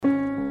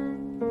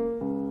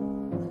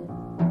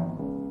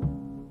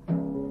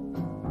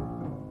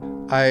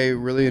I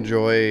really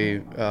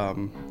enjoy,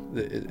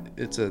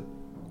 it's I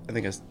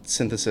think a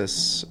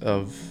synthesis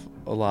of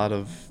a lot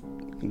of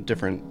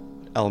different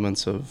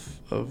elements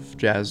of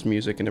jazz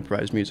music and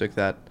improvised music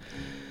that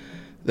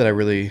I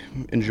really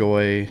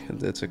enjoy.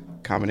 It's a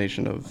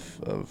combination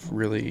of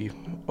really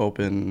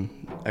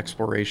open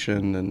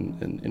exploration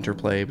and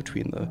interplay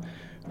between the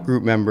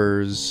group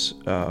members,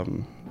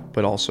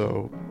 but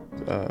also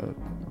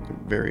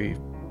very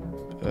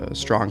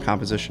strong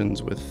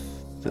compositions with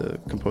the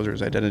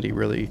composer's identity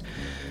really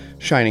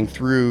shining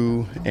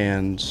through,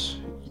 and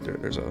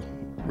there's a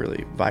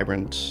really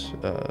vibrant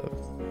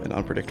and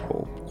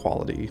unpredictable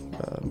quality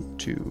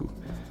to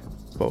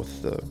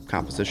both the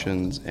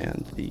compositions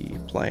and the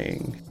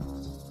playing.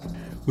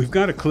 We've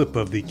got a clip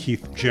of the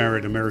Keith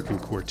Jarrett American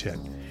Quartet,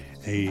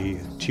 a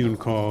tune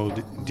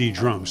called D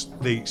Drums.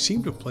 They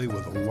seem to play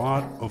with a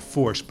lot of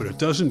force, but it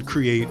doesn't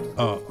create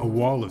a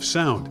wall of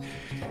sound.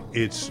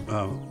 It's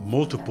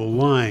multiple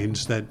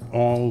lines that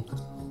all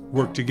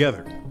work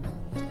together.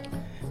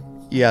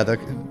 Yeah,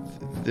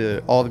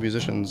 all the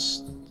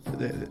musicians,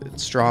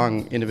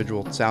 strong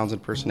individual sounds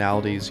and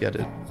personalities, yet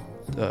it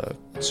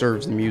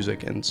serves the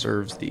music and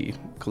serves the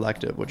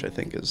collective, which I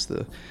think is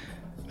the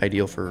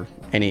ideal for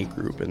any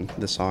group, and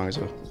this song is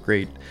a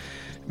great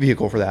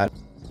vehicle for that.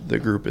 The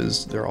group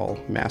they're all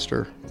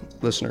master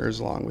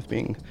listeners along with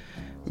being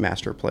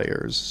master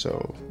players,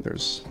 so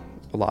there's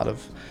a lot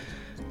of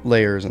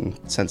layers and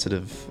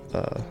sensitive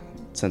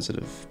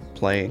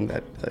playing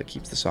that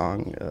keeps the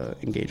song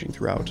engaging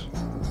throughout.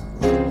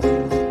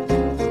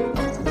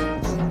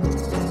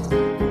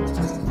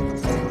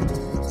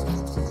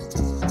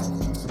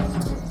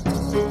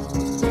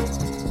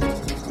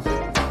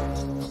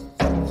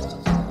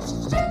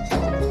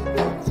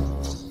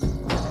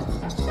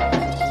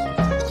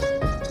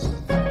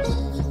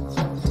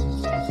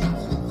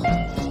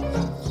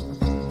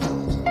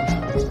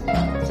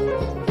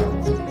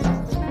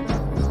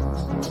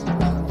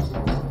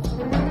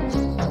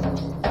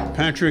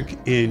 Patrick,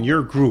 in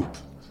your group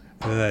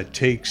that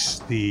takes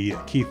the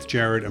Keith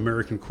Jarrett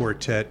American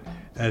Quartet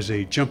as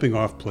a jumping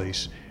off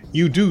place,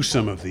 you do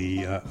some of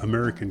the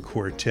American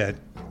Quartet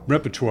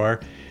repertoire.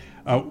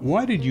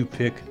 Why did you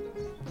pick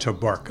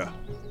Tabarka?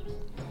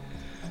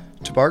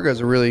 Tabarka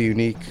is a really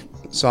unique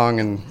song,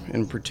 and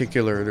in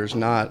particular, there's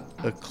not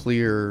a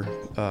clear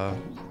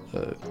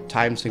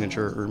time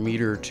signature or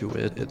meter to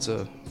it. It's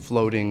a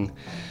floating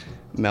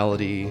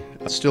melody,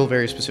 still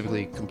very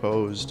specifically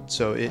composed.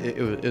 So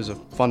it was a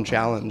fun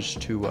challenge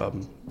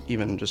to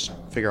even just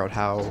figure out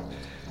how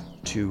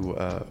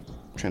to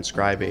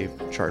transcribe a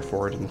chart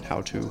for it and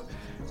how to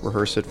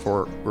rehearse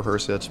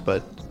it,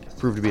 but it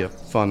proved to be a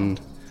fun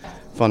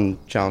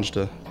challenge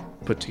to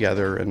put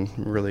together and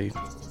really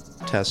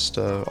test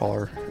all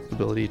our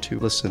ability to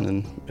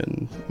listen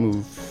and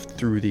move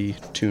through the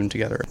tune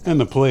together. And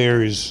the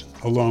players,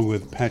 along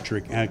with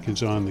Patrick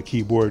Adkins on the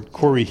keyboard,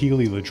 Corey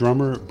Healy the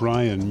drummer,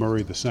 Brian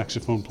Murray the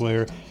saxophone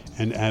player,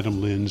 and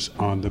Adam Lins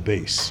on the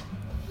bass.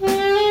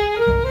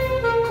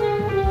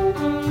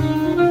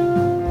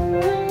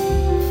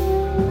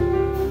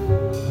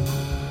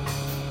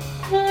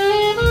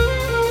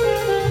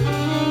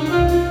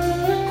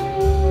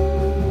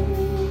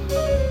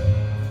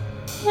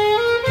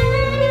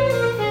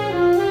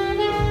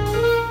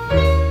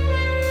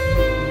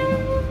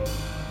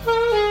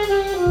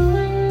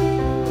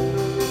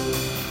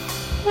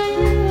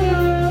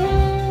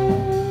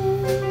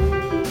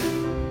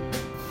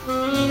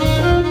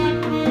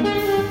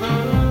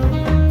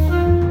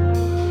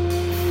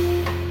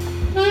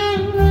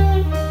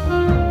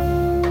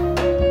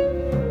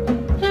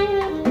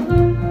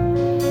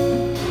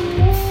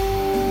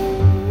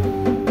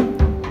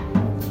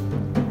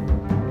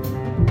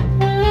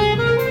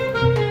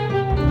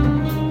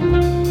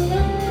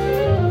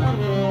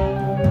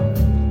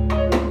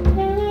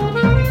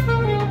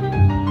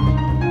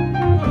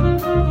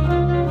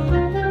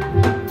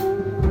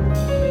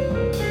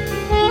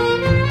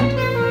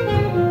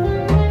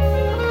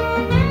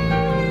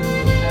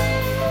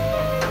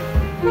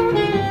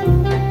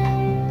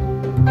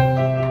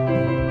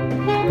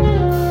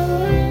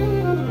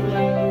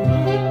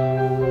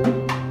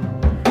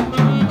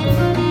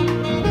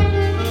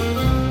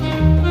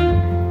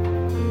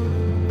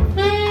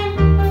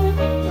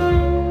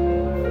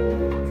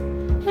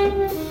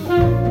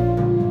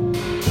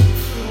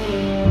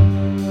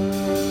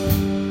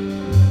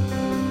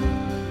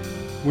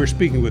 We're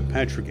speaking with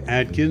Patrick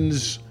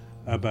Adkins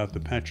about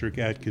the Patrick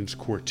Adkins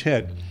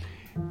Quartet,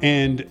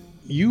 and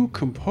you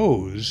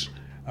compose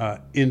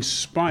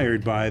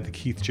inspired by the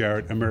Keith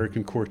Jarrett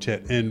American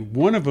Quartet, and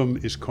one of them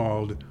is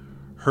called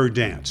Her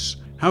Dance.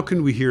 How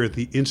can we hear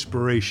the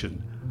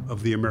inspiration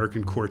of the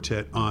American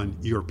Quartet on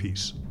your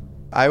piece?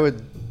 I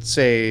would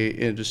say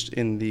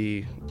in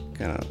the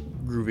kind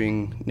of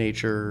grooving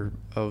nature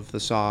of the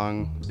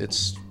song,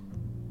 it's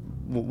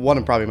one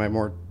of probably my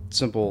more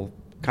simple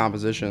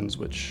compositions,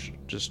 which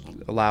just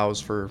allows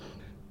for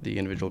the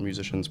individual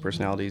musicians'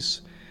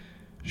 personalities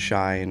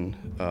shine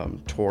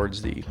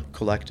towards the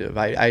collective.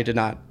 I did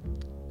not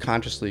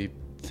consciously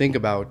think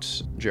about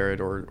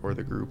Jarrett or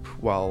the group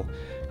while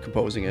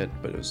composing it,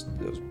 but it was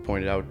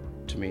pointed out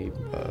to me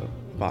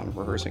upon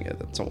rehearsing it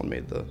that someone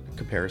made the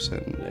comparison,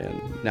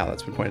 and now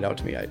that's been pointed out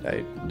to me, I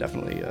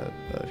definitely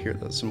hear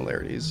the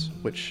similarities,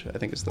 which I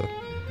think is the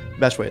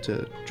best way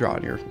to draw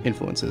on your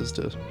influences,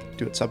 to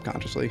do it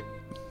subconsciously.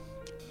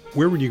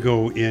 Where would you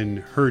go in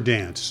her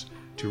dance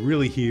to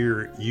really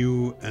hear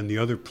you and the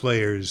other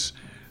players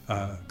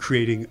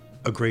creating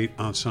a great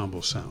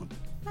ensemble sound?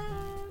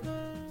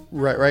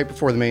 Right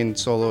before the main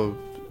solo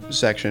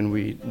section,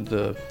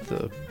 the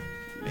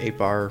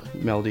 8-bar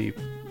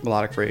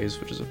melodic phrase,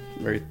 which is a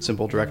very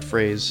simple, direct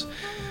phrase,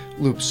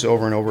 loops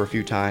over and over a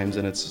few times,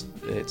 and it's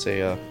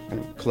a kind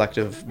of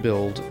collective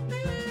build.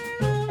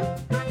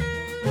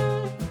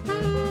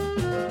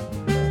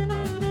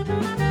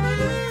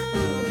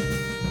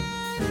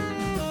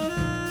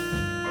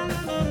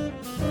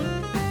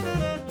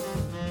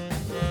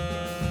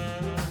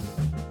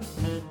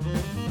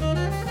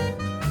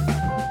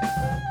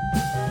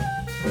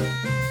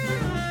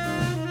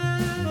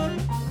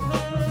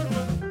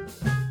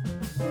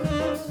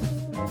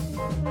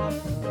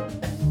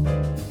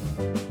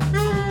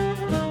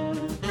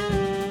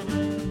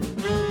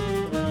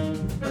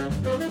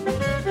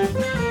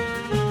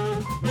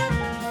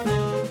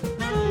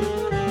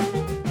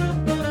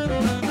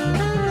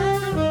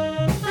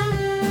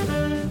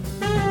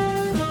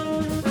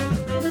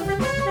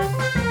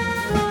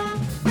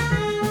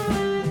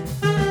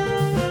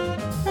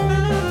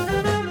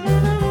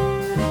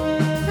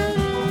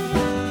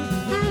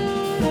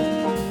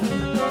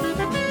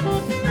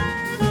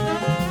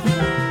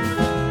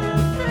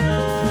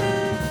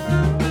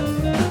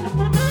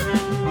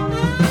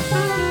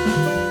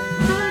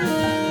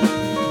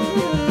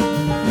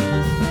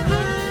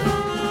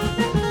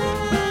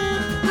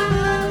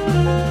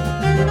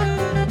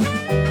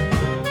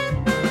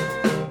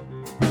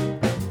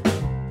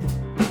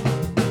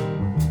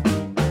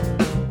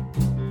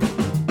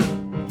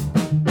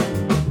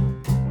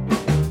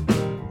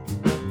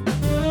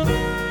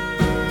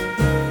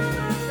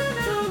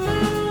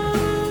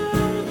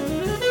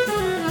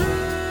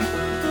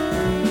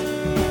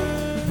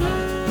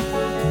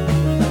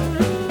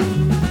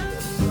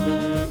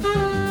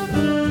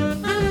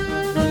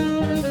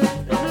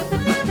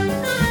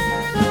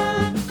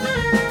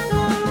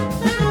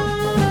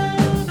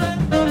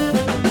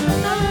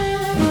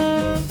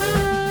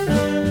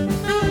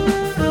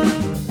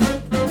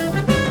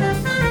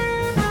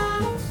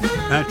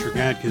 Patrick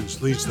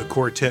Adkins leads the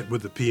quartet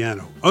with the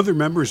piano. Other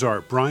members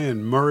are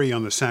Brian Murray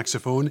on the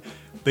saxophone,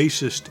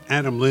 bassist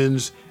Adam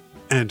Linz,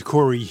 and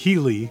Corey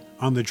Healy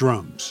on the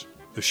drums.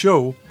 The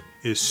show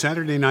is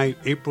Saturday night,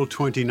 April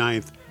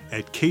 29th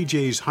at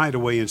KJ's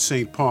Hideaway in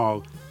St.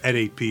 Paul at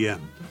 8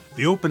 p.m.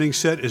 The opening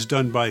set is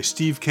done by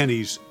Steve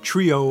Kenny's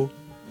Trio,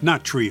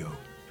 Not Trio.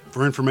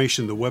 For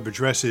information, the web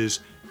address is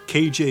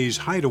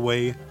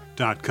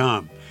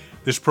kjshideaway.com.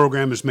 This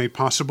program is made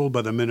possible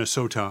by the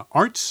Minnesota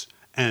Arts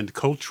and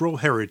Cultural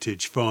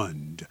Heritage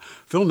Fund.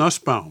 Phil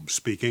Nusbaum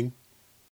speaking.